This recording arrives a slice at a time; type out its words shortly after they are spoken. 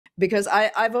because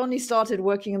I've only started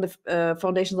working in the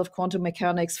foundations of quantum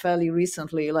mechanics fairly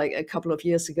recently, like a couple of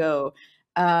years ago.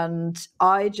 And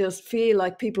I just feel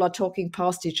like people are talking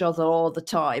past each other all the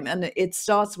time. And it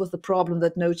starts with the problem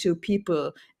that no two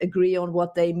people agree on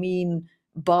what they mean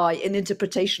by an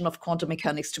interpretation of quantum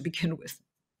mechanics to begin with.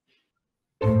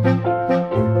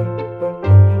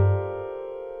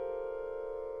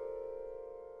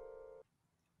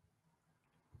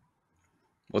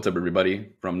 What's up, everybody?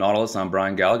 From Nautilus, I'm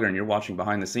Brian Gallagher, and you're watching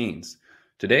Behind the Scenes.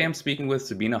 Today, I'm speaking with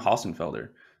Sabine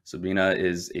Hossenfelder. Sabine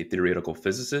is a theoretical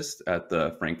physicist at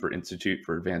the Frankfurt Institute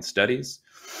for Advanced Studies,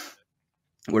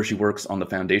 where she works on the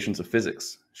foundations of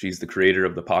physics. She's the creator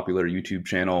of the popular YouTube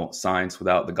channel Science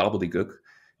Without the Gobbledygook,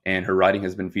 and her writing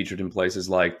has been featured in places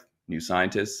like New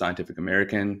Scientist, Scientific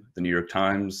American, The New York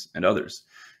Times, and others.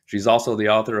 She's also the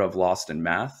author of Lost in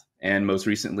Math, and most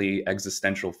recently,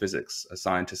 Existential Physics, a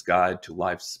scientist's guide to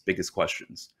life's biggest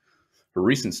questions. Her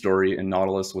recent story in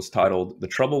Nautilus was titled The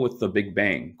Trouble with the Big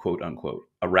Bang, quote unquote.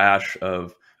 A rash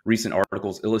of recent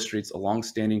articles illustrates a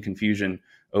long-standing confusion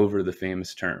over the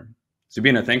famous term.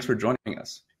 Sabine, thanks for joining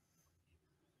us.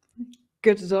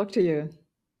 Good to talk to you.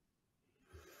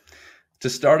 To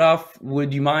start off,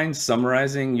 would you mind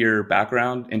summarizing your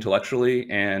background intellectually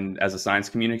and as a science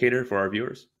communicator for our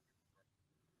viewers?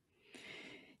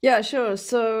 Yeah, sure.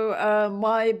 So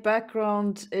my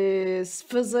background is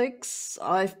physics.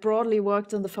 I've broadly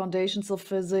worked on the foundations of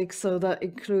physics, so that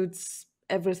includes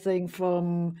everything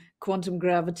from quantum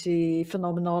gravity,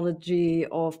 phenomenology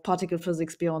of particle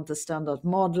physics beyond the standard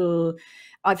model.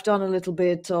 I've done a little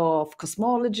bit of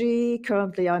cosmology.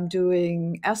 Currently, I'm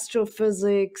doing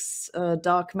astrophysics,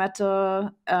 dark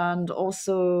matter, and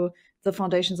also the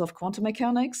foundations of quantum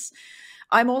mechanics.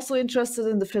 I'm also interested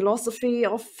in the philosophy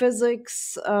of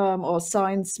physics or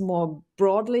science more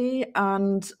broadly,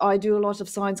 and I do a lot of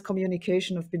science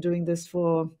communication. I've been doing this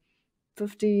for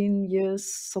 15 years,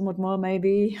 somewhat more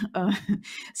maybe.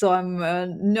 So I'm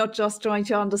not just trying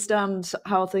to understand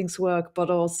how things work, but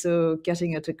also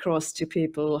getting it across to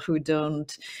people who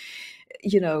don't,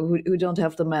 who don't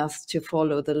have the math to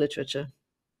follow the literature.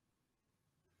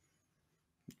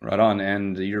 Right on.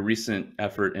 And your recent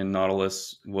effort in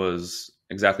Nautilus was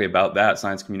exactly about that,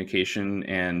 science communication,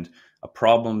 and a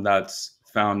problem that's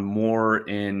found more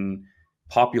in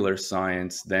popular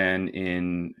science than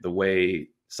in the way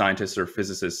scientists or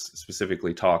physicists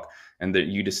specifically talk, and that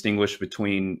you distinguish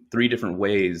between 3 different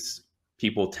ways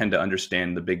people tend to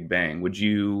understand the Big Bang. Would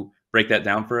you break that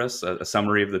down for us, a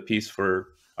summary of the piece for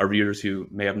our viewers who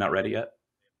may have not read it yet?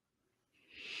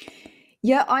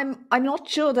 Yeah, I'm not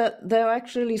sure that there are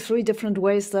actually 3 different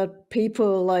ways that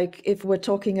people, like if we're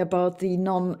talking about the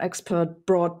non-expert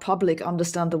broad public,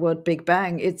 understand the word Big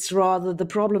Bang. It's rather the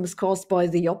problem is caused by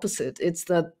the opposite. It's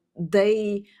that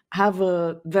they have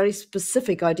a very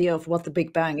specific idea of what the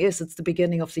Big Bang is. It's the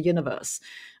beginning of the universe.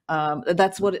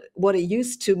 That's what it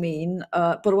used to mean.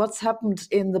 But what's happened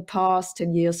in the past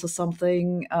 10 years or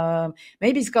something,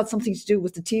 maybe it's got something to do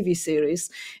with the TV series,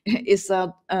 is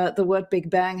that the word Big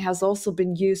Bang has also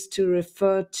been used to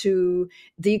refer to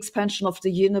the expansion of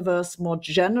the universe more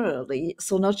generally.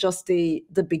 So not just the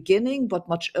beginning, but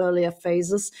much earlier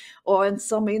phases, or in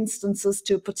some instances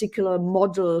to a particular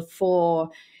model for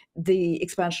the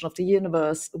expansion of the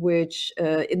universe, which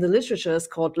in the literature is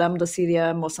called lambda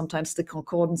CDM or sometimes the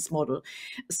concordance model.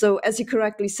 So as you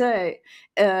correctly say,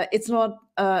 it's not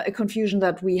a confusion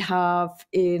that we have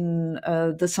in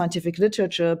the scientific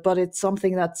literature, but it's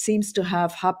something that seems to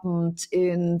have happened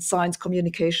in science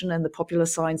communication and the popular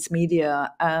science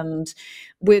media. And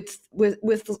with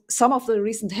some of the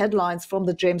recent headlines from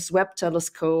the James Webb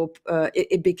Telescope,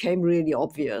 it became really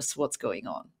obvious what's going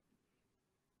on.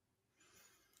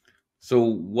 So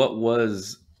what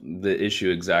was the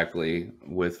issue exactly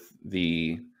with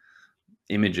the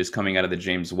images coming out of the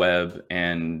James Webb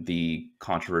and the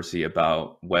controversy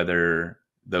about whether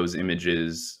those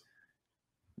images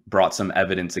brought some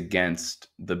evidence against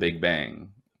the Big Bang,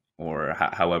 or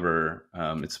however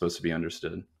it's supposed to be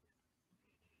understood?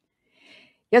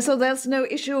 Yeah, so there's no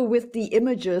issue with the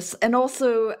images. And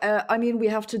also, I mean, we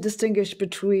have to distinguish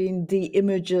between the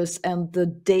images and the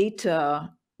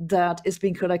data that is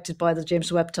being collected by the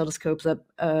James Webb Telescope that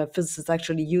physicists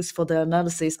actually use for their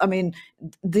analysis. I mean,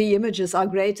 the images are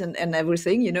great and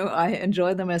everything, I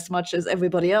enjoy them as much as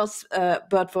everybody else.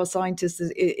 But for scientists,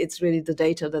 it's really the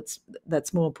data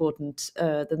that's more important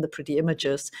than the pretty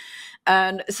images.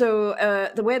 And so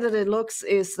the way that it looks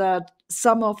is that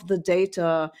some of the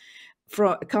data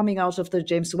coming out of the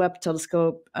James Webb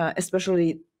Telescope,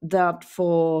 especially that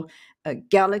for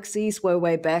galaxies were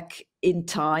way back in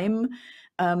time.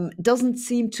 doesn't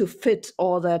seem to fit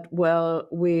all that well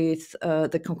with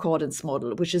the concordance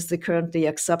model, which is the currently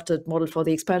accepted model for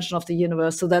the expansion of the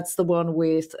universe. So that's the one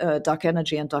with dark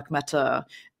energy and dark matter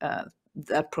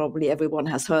that probably everyone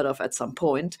has heard of at some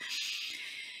point.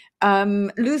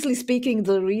 Loosely speaking,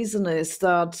 the reason is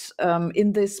that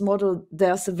in this model,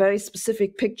 there's a very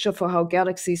specific picture for how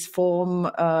galaxies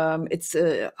form. It's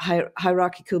a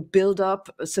hierarchical buildup.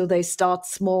 So they start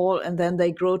small and then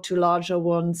they grow to larger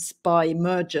ones by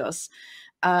mergers.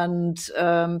 And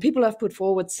people have put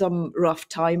forward some rough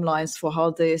timelines for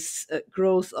how this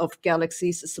growth of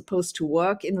galaxies is supposed to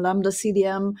work in lambda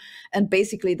CDM. And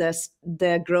basically,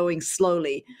 they're growing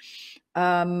slowly.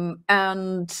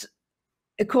 And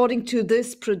according to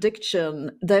this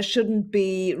prediction, there shouldn't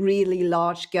be really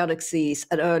large galaxies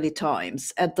at early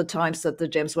times, at the times that the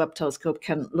James Webb Telescope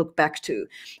can look back to.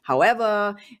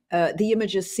 However, the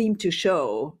images seem to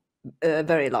show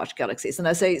very large galaxies. And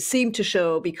I say seem to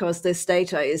show because this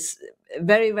data is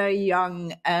very, very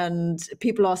young and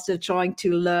people are still trying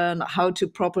to learn how to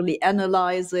properly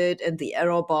analyze it, and the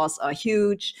error bars are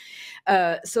huge.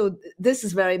 So this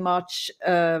is very much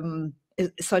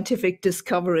scientific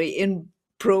discovery in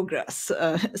progress.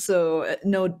 So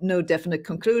no definite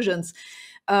conclusions.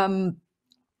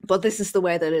 But this is the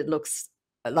way that it looks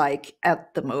like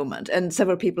at the moment. And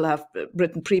several people have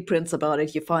written preprints about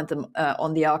it. You find them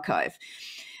on the archive.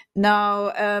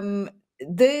 Now,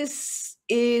 this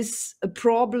is a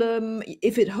problem.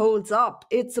 If it holds up,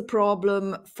 it's a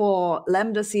problem for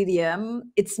lambda CDM.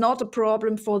 It's not a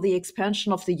problem for the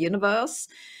expansion of the universe.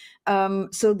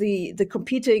 So the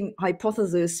competing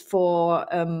hypothesis for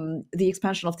the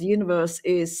expansion of the universe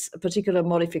is a particular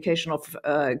modification of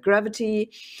gravity.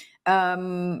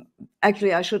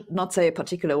 Actually, I should not say a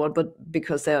particular one, but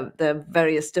because there are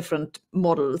various different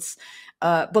models,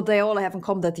 but they all have in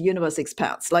common that the universe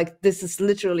expands. Like, this is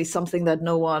literally something that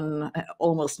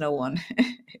almost no one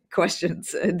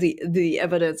questions. The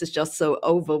evidence is just so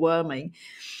overwhelming.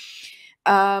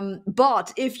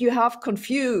 But if you have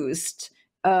confused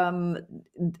a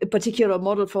particular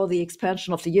model for the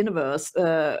expansion of the universe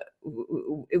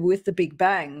with the Big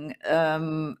Bang,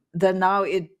 then now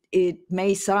it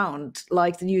may sound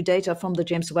like the new data from the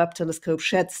James Webb Telescope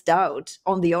sheds doubt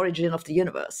on the origin of the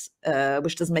universe,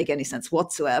 which doesn't make any sense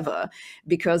whatsoever,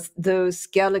 because those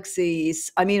galaxies,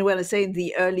 I mean, when I say in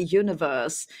the early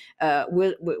universe,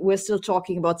 we're still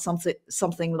talking about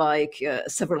something like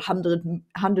several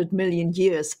hundred million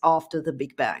years after the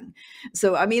Big Bang.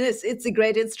 So, I mean, it's a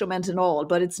great instrument and all,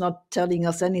 but it's not telling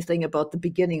us anything about the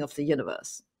beginning of the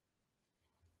universe.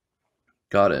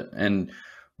 Got it. And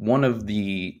one of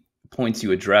the points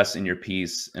you address in your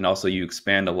piece, and also you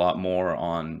expand a lot more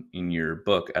on in your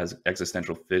book as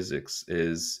Existential Physics,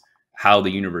 is how the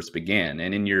universe began.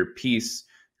 And in your piece,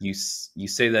 you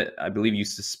say that, I believe you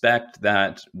suspect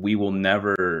that we will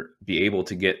never be able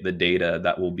to get the data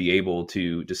that will be able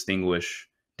to distinguish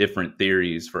different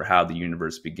theories for how the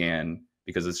universe began,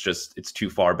 because it's too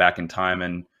far back in time,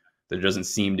 and there doesn't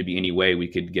seem to be any way we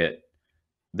could get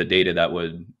the data that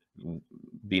would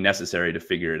be necessary to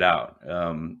figure it out.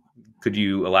 Could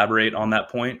you elaborate on that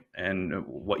point and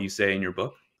what you say in your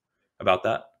book about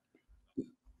that?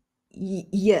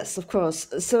 Yes, of course.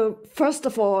 So first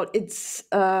of all, it's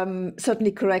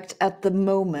certainly correct at the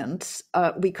moment.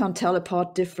 We can't tell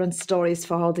apart different stories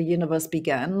for how the universe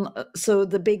began. So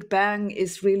the Big Bang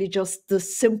is really just the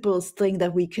simplest thing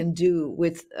that we can do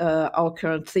with our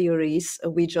current theories.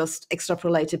 We just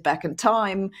extrapolate it back in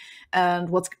time. And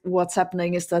what's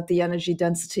happening is that the energy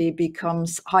density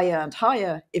becomes higher and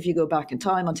higher if you go back in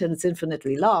time until it's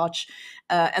infinitely large.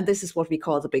 And this is what we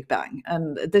call the Big Bang.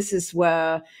 And this is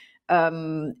where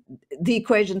the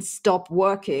equations stop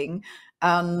working,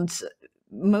 and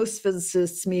most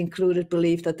physicists, me included,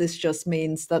 believe that this just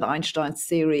means that Einstein's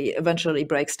theory eventually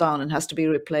breaks down and has to be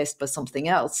replaced by something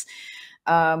else.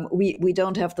 We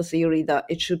don't have the theory that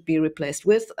it should be replaced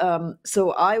with.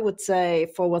 So I would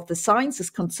say, for what the science is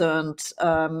concerned,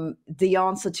 the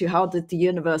answer to how did the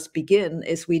universe begin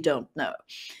is we don't know.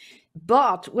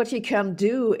 But what you can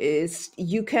do is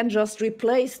you can just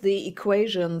replace the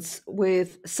equations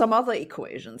with some other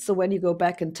equations. So when you go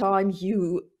back in time,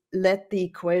 you let the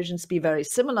equations be very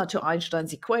similar to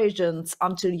Einstein's equations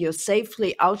until you're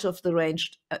safely out of the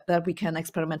range that we can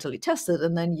experimentally test it.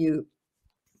 And then you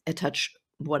attach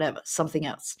whatever, something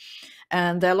else.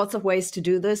 And there are lots of ways to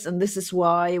do this. And this is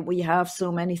why we have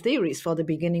so many theories for the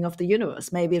beginning of the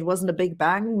universe. Maybe it wasn't a big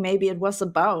bang. Maybe it was a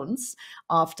bounce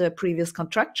after a previous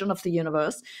contraction of the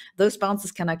universe. Those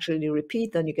bounces can actually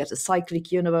repeat. Then you get a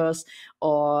cyclic universe.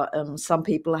 Or some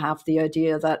people have the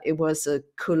idea that it was a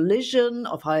collision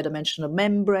of higher dimensional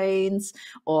membranes,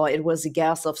 or it was a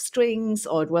gas of strings,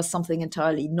 or it was something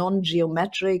entirely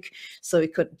non-geometric. So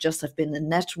it could just have been a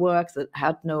network that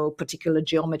had no particular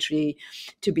geometry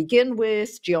to begin with.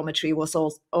 Geometry was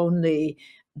only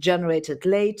generated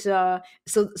later.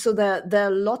 So there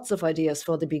are lots of ideas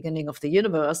for the beginning of the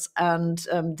universe. And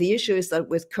the issue is that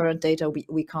with current data,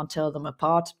 we can't tell them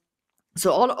apart.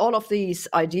 So all of these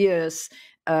ideas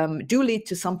do lead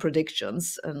to some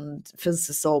predictions, and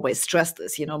physicists always stress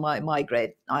this. My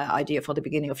great idea for the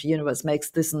beginning of the universe makes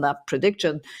this and that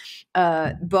prediction,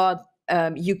 but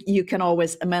you can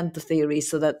always amend the theory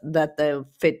so that they'll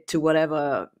fit to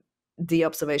whatever the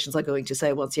observations are going to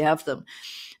say once you have them.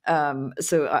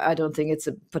 So I don't think it's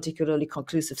a particularly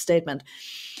conclusive statement.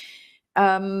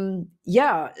 So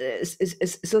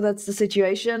that's the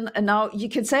situation. And now you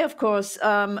can say, of course,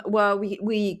 well,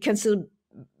 we can still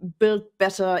build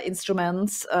better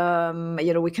instruments.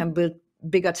 We can build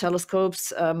bigger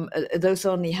telescopes. Those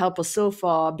only help us so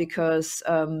far because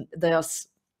there's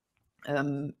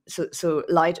so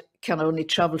light can only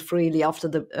travel freely after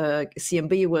the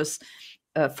CMB was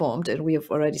formed, and we have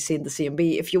already seen the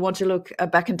CMB. If you want to look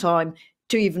back in time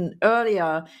to even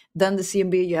earlier than the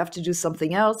CMB, you have to do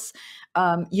something else.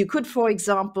 You could, for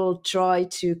example, try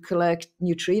to collect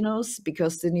neutrinos,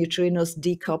 because the neutrinos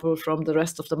decouple from the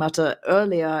rest of the matter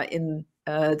earlier in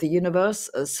the universe.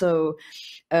 So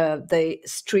they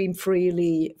stream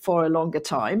freely for a longer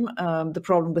time. The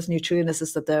problem with neutrinos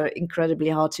is that they're incredibly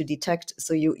hard to detect.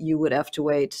 So you would have to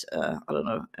wait,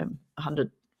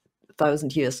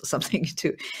 100,000 years or something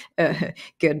to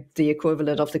get the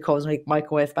equivalent of the cosmic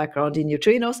microwave background in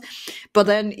neutrinos. But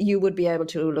then you would be able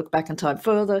to look back in time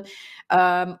further.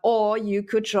 Or you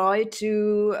could try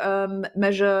to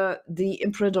measure the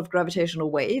imprint of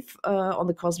gravitational wave on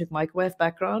the cosmic microwave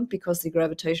background, because the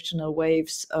gravitational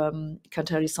waves can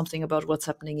tell you something about what's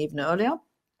happening even earlier.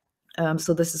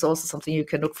 So this is also something you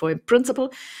can look for in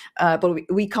principle, but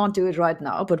we can't do it right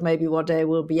now. But maybe one day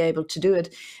we'll be able to do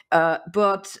it.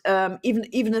 But even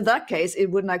in that case,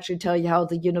 it wouldn't actually tell you how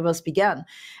the universe began.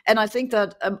 And I think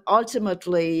that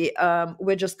ultimately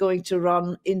we're just going to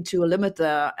run into a limit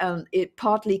there, and it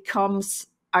partly comes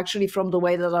actually from the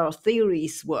way that our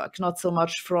theories work, not so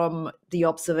much from the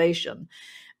observation.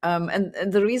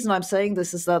 And the reason I'm saying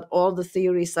this is that all the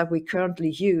theories that we currently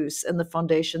use in the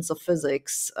foundations of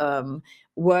physics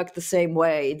work the same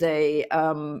way. They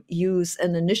use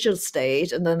an initial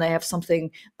state, and then they have something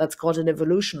that's called an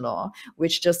evolution law,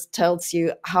 which just tells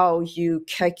you how you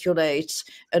calculate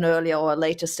an earlier or a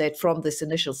later state from this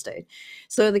initial state.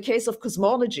 So in the case of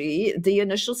cosmology, the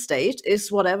initial state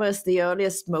is whatever is the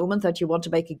earliest moment that you want to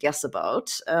make a guess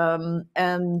about.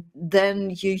 And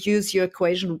then you use your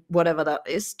equation, whatever that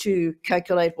is, to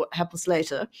calculate what happens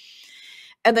later.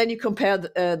 And then you compare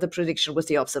the prediction with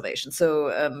the observation. So,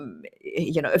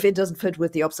 if it doesn't fit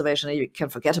with the observation, you can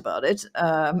forget about it.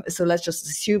 So let's just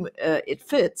assume it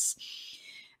fits.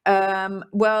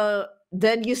 Well,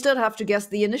 then you still have to guess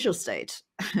the initial state.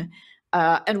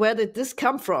 And where did this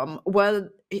come from? Well,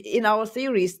 in our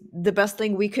theories, the best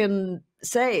thing we can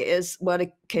say is, well,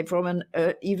 it came from an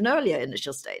even earlier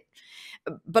initial state.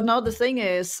 But now the thing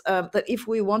is that if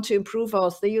we want to improve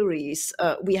our theories,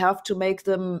 we have to make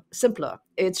them simpler.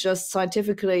 It's just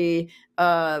scientifically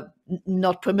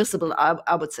not permissible,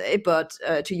 I would say, but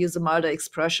to use a milder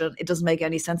expression, it doesn't make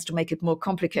any sense to make it more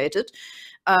complicated.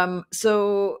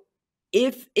 So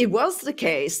if it was the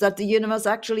case that the universe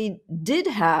actually did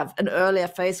have an earlier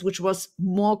phase which was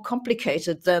more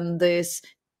complicated than this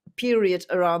period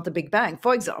around the Big Bang,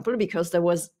 for example, because there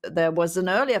was an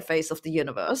earlier phase of the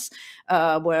universe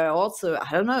where also, I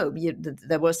don't know,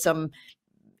 there were some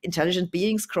intelligent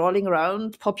beings crawling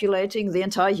around, populating the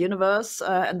entire universe,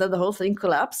 and then the whole thing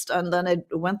collapsed, and then it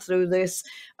went through this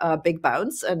big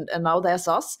bounce, and now there's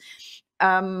us.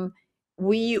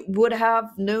 We would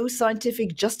have no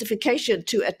scientific justification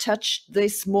to attach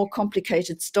this more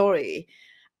complicated story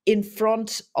in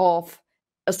front of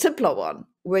a simpler one,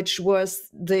 which was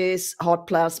this hot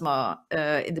plasma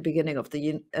in the beginning of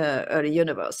the early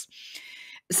universe.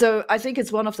 So I think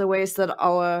it's one of the ways that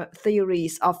our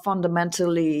theories are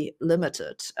fundamentally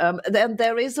limited. Then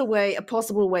there is a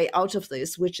possible way out of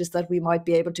this, which is that we might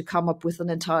be able to come up with an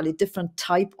entirely different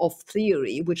type of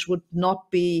theory, which would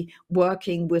not be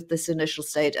working with this initial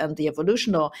state and the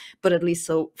evolution law, but at least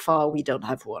so far we don't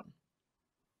have one.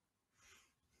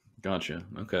 Gotcha.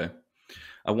 Okay.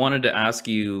 I wanted to ask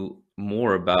you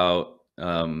more about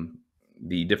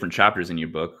the different chapters in your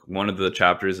book. One of the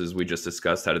chapters is we just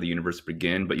discussed, how did the universe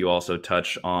begin, but you also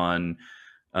touch on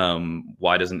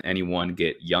why doesn't anyone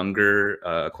get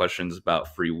younger? Questions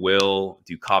about free will.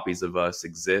 Do copies of us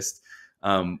exist?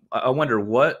 I wonder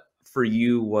what for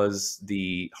you was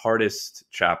the hardest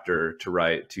chapter to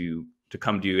write to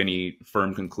come to any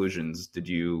firm conclusions. Did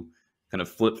you kind of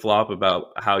flip flop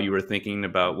about how you were thinking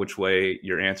about which way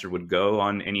your answer would go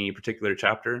on any particular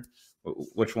chapter?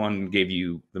 Which one gave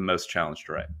you the most challenge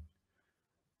to write?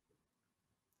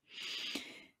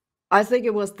 I think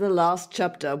it was the last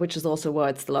chapter, which is also why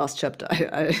it's the last chapter.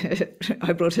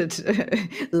 I brought it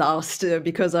last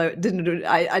because I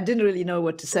didn't really know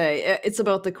what to say. It's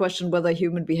about the question whether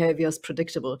human behavior is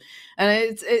predictable, and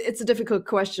it's a difficult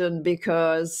question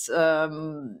because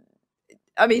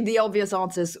I mean the obvious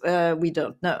answer is we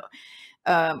don't know.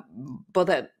 But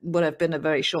that would have been a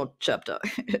very short chapter,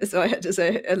 so I had to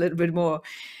say a little bit more.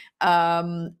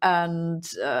 And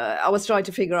I was trying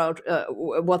to figure out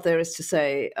what there is to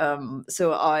say.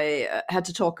 So I had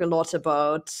to talk a lot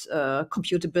about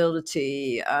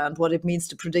computability and what it means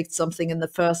to predict something in the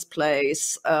first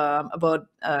place, about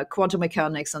quantum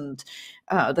mechanics, and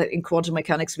that in quantum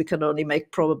mechanics we can only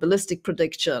make probabilistic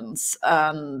predictions.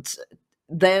 And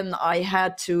then I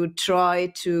had to try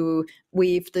to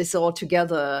weave this all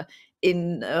together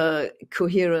in a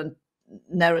coherent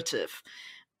narrative.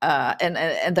 And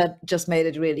that just made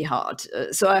it really hard.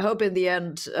 So I hope in the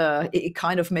end it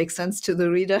kind of makes sense to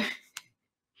the reader.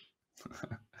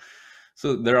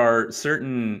 So there are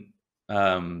certain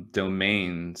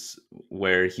domains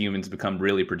where humans become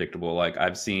really predictable. Like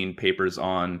I've seen papers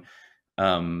on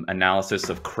analysis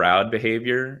of crowd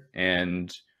behavior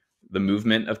and the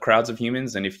movement of crowds of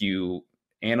humans. And if you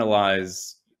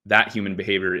analyze that human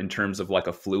behavior in terms of like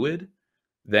a fluid,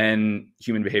 then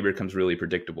human behavior becomes really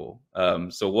predictable.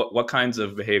 So what kinds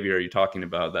of behavior are you talking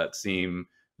about that seem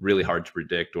really hard to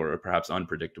predict or perhaps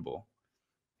unpredictable?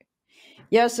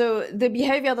 Yeah, so the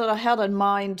behavior that I had in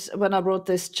mind when I wrote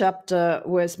this chapter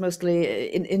was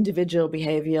mostly in individual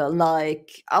behavior,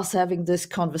 like us having this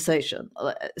conversation.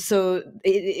 So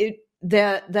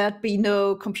there'd be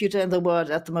no computer in the world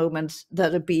at the moment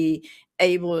that'd be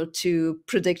able to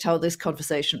predict how this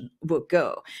conversation would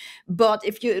go. But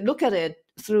if you look at it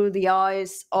through the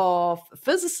eyes of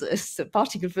physicists,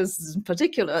 particle physicists in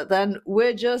particular, then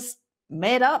we're just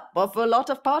made up of a lot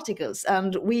of particles,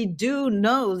 and we do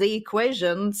know the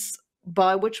equations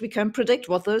by which we can predict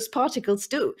what those particles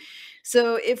do.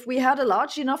 So if we had a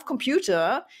large enough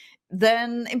computer,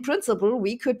 then in principle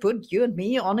we could put you and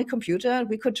me on a computer and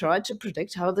we could try to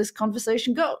predict how this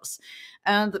conversation goes.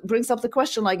 And it brings up the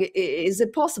question, like, is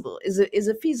it possible? Is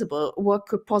it feasible? What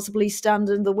could possibly stand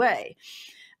in the way?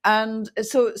 And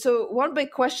so one big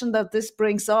question that this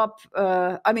brings up,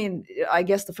 I mean, I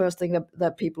guess the first thing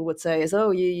that people would say is,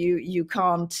 oh, you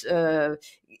can't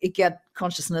get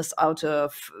consciousness out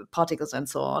of particles and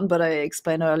so on. But I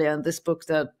explained earlier in this book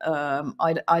that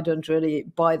I don't really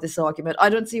buy this argument. I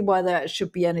don't see why there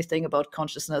should be anything about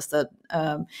consciousness that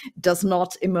does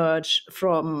not emerge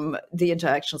from the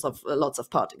interactions of lots of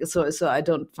particles. So I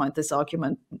don't find this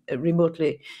argument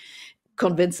remotely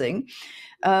convincing.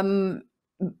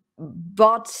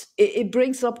 But it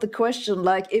brings up the question,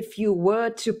 like, if you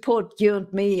were to put you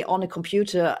and me on a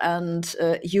computer and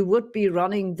you would be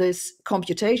running this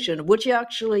computation, would you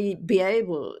actually be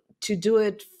able to do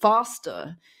it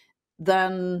faster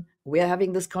than we're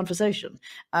having this conversation?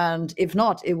 And if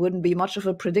not, it wouldn't be much of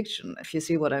a prediction, if you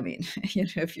see what I mean.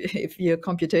 If your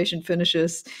computation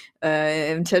finishes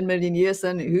in 10 million years,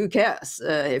 then who cares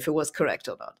if it was correct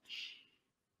or not?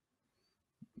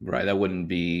 Right, that wouldn't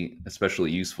be especially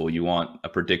useful. You want a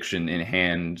prediction in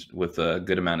hand with a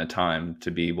good amount of time to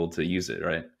be able to use it,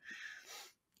 right?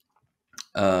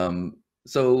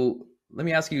 So let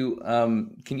me ask you,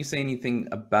 can you say anything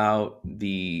about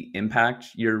the impact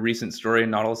your recent story in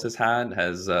Nautilus has had?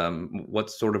 What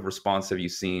sort of response have you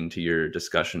seen to your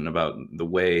discussion about the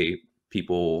way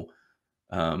people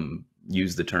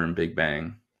use the term Big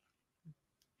Bang?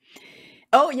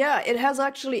 Oh yeah, it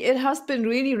has been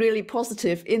really, really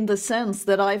positive in the sense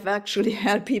that I've actually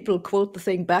had people quote the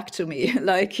thing back to me.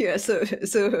 Like, yeah,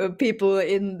 so people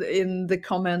in the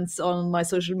comments on my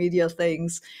social media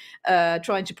things,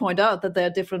 trying to point out that there are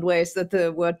different ways that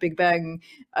the word Big Bang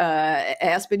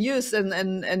has been used,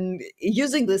 and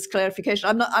using this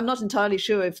clarification. I'm not entirely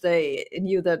sure if they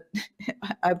knew that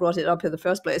I brought it up in the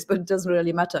first place, but it doesn't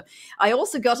really matter. I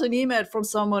also got an email from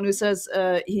someone who says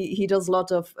he does a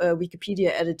lot of Wikipedia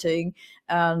Wikipedia editing,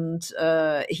 and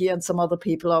he and some other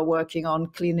people are working on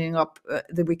cleaning up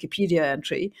the Wikipedia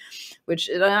entry, which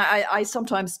I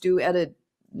sometimes do edit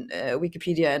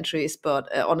Wikipedia entries,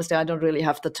 but honestly, I don't really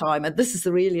have the time. And this is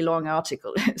a really long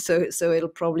article, so it'll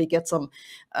probably get some.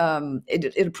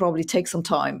 It'll probably take some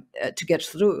time to get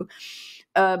through.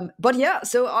 But yeah,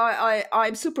 so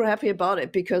I'm super happy about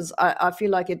it, because I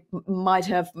feel like it might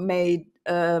have made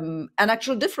an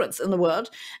actual difference in the world,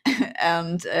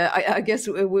 and I guess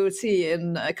we will see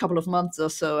in a couple of months or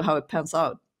so how it pans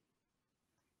out.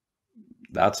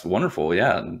 That's wonderful.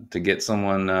 Yeah, to get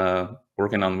someone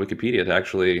working on Wikipedia to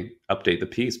actually update the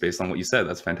piece based on what you said.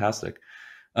 That's fantastic.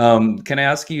 Can I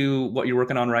ask you what you're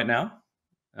working on right now?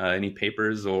 Any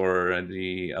papers or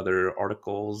any other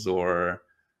articles, or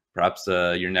perhaps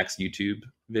your next YouTube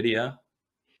video?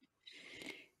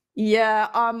 Yeah,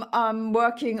 I'm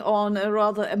working on a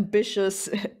rather ambitious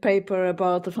paper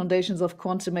about the foundations of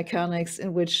quantum mechanics,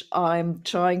 in which I'm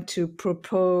trying to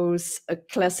propose a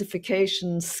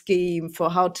classification scheme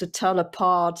for how to tell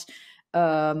apart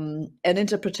an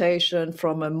interpretation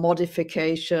from a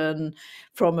modification,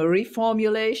 from a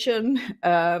reformulation,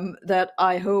 that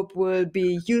I hope will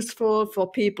be useful for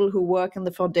people who work in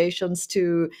the foundations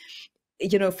to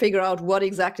figure out what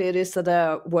exactly it is that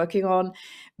they're working on,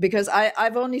 because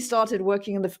I've only started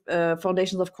working in the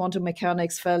foundations of quantum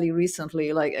mechanics fairly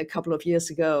recently, like a couple of years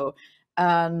ago,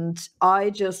 and I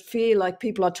just feel like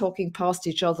people are talking past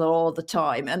each other all the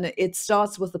time, and it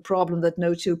starts with the problem that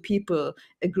no two people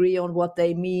agree on what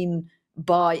they mean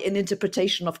by an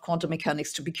interpretation of quantum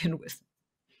mechanics to begin with.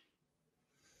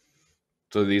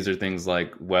 So these are things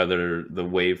like whether the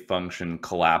wave function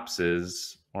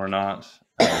collapses or not,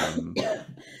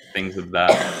 things of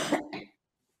that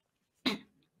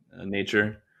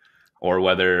nature, or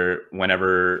whether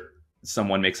whenever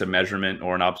someone makes a measurement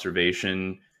or an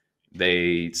observation,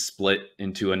 they split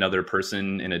into another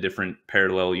person in a different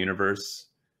parallel universe.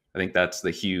 I think that's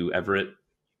the Hugh Everett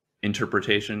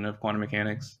interpretation of quantum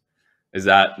mechanics. Is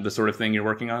that the sort of thing you're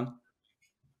working on?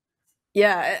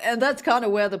 Yeah, and that's kind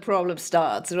of where the problem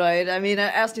starts, right? I mean,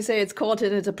 as you say, it's called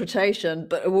an interpretation,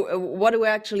 but what do we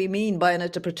actually mean by an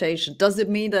interpretation? Does it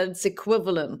mean that it's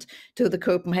equivalent to the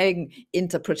Copenhagen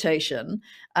interpretation?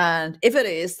 And if it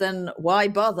is, then why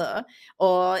bother?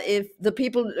 Or if the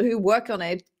people who work on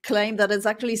it claim that it's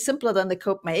actually simpler than the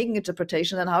Copenhagen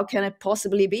interpretation, then how can it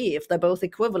possibly be if they're both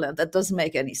equivalent? That doesn't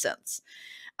make any sense.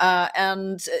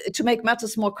 And to make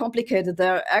matters more complicated,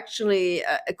 there are actually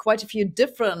quite a few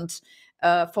different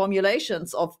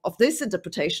formulations of this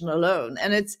interpretation alone.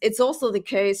 And it's also the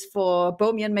case for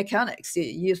Bohmian mechanics.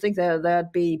 You think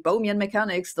there'd be Bohmian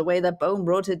mechanics the way that Bohm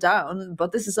wrote it down,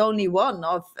 but this is only one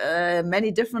of many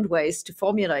different ways to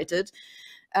formulate it.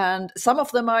 And some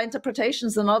of them are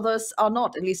interpretations and others are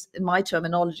not, at least in my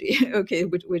terminology, okay,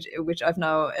 which I've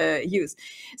now used.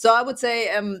 So I would say,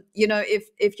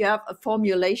 if you have a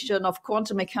formulation of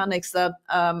quantum mechanics that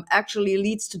actually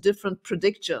leads to different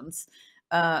predictions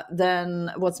than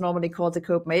what's normally called the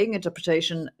Copenhagen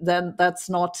interpretation, then that's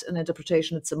not an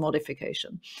interpretation; it's a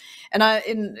modification. And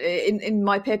in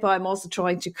my paper, I'm also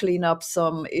trying to clean up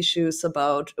some issues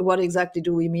about what exactly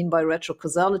do we mean by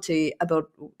retrocausality.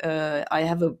 I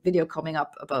have a video coming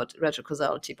up about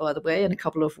retrocausality, by the way, in a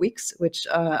couple of weeks, which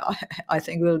I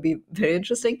think will be very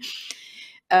interesting.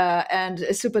 And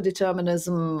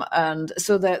superdeterminism, and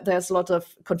so there's a lot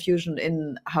of confusion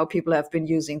in how people have been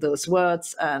using those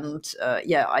words. And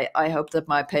I hope that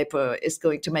my paper is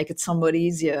going to make it somewhat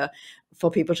easier for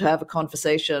people to have a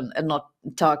conversation and not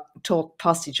talk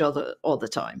past each other all the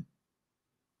time.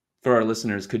 For our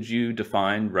listeners, could you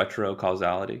define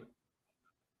retrocausality?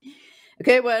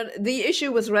 Okay, well, the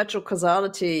issue with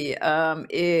retrocausality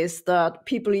is that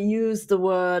people use the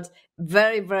word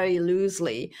very, very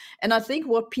loosely. And I think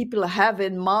what people have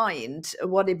in mind,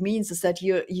 what it means is that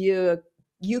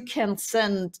you can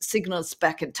send signals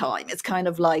back in time. It's kind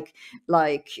of like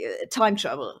time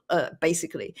travel,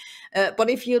 basically. But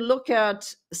if you look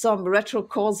at some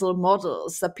retrocausal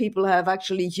models that people have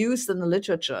actually used in the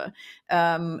literature,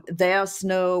 there's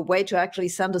no way to actually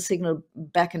send a signal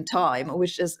back in time,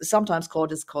 which is sometimes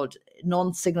called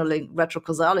non-signaling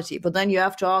retrocausality. But then you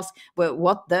have to ask, well,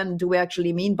 what then do we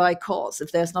actually mean by cause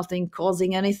if there's nothing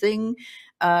causing anything?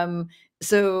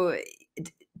 So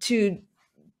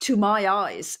to my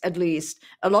eyes, at least,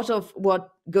 a lot of what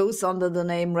goes under the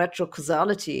name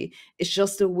retrocausality is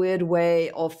just a weird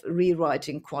way of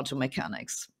rewriting quantum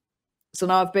mechanics. So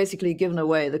now I've basically given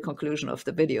away the conclusion of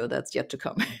the video that's yet to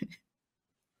come.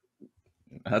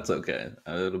 That's okay.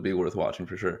 It'll be worth watching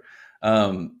for sure.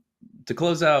 To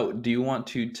close out, do you want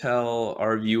to tell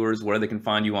our viewers where they can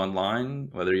find you online,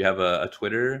 whether you have a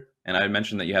Twitter And I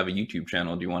mentioned that you have a YouTube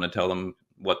channel. Do you want to tell them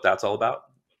what that's all about?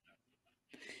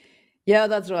 Yeah,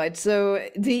 that's right. So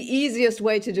the easiest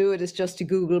way to do it is just to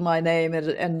Google my name,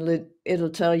 and it'll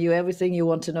tell you everything you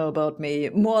want to know about me,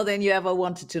 more than you ever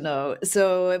wanted to know.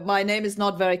 So my name is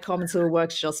not very common, so it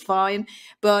works just fine.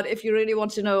 But if you really want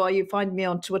to know, you find me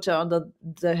on Twitter under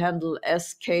the handle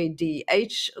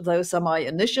SKDH. Those are my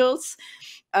initials.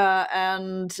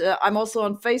 And I'm also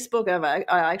on Facebook. I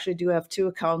actually do have two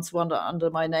accounts, one under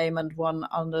my name and one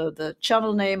under the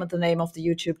channel name. And the name of the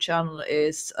YouTube channel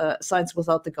is Science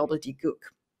Without the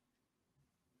Gobbledygook.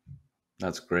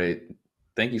 That's great.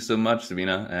 Thank you so much,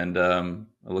 Sabina. And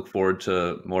I look forward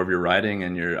to more of your writing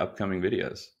and your upcoming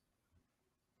videos.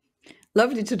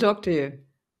 Lovely to talk to you.